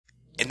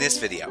this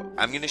video,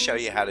 I'm going to show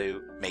you how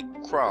to make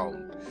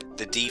Chrome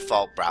the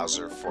default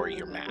browser for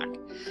your Mac.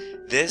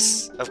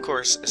 This, of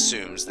course,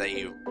 assumes that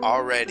you've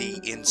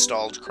already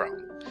installed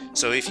Chrome.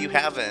 So if you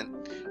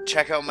haven't,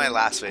 check out my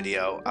last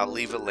video. I'll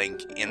leave a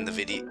link in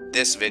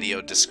this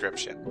video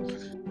description.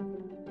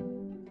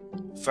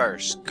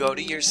 First, go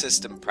to your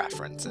system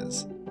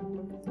preferences.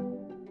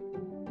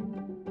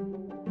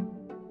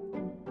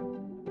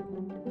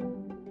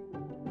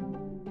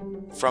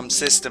 From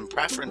System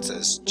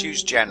Preferences,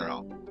 choose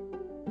General.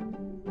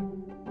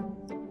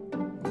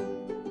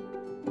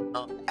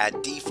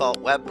 At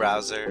Default Web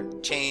Browser,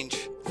 change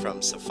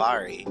from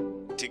Safari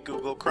to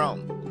Google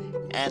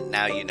Chrome. And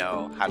now you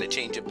know how to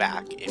change it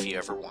back if you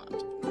ever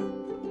want.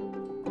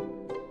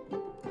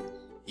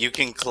 You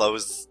can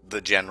close the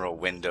General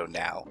window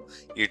now.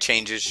 Your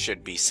changes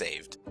should be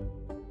saved.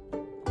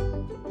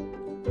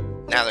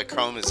 Now that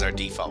Chrome is our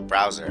default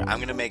browser, I'm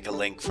going to make a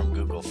link from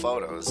Google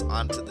Photos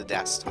onto the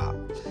desktop,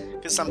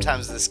 because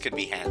sometimes this could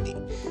be handy.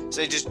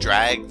 So I just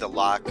drag the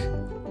lock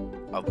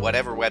of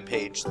whatever web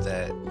page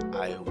that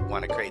I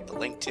want to create the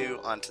link to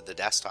onto the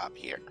desktop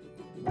here.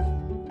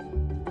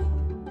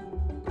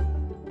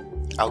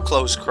 I'll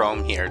close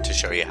Chrome here to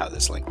show you how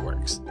this link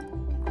works.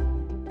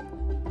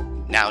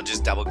 Now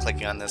just double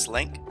clicking on this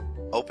link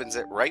opens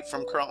it right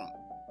from Chrome.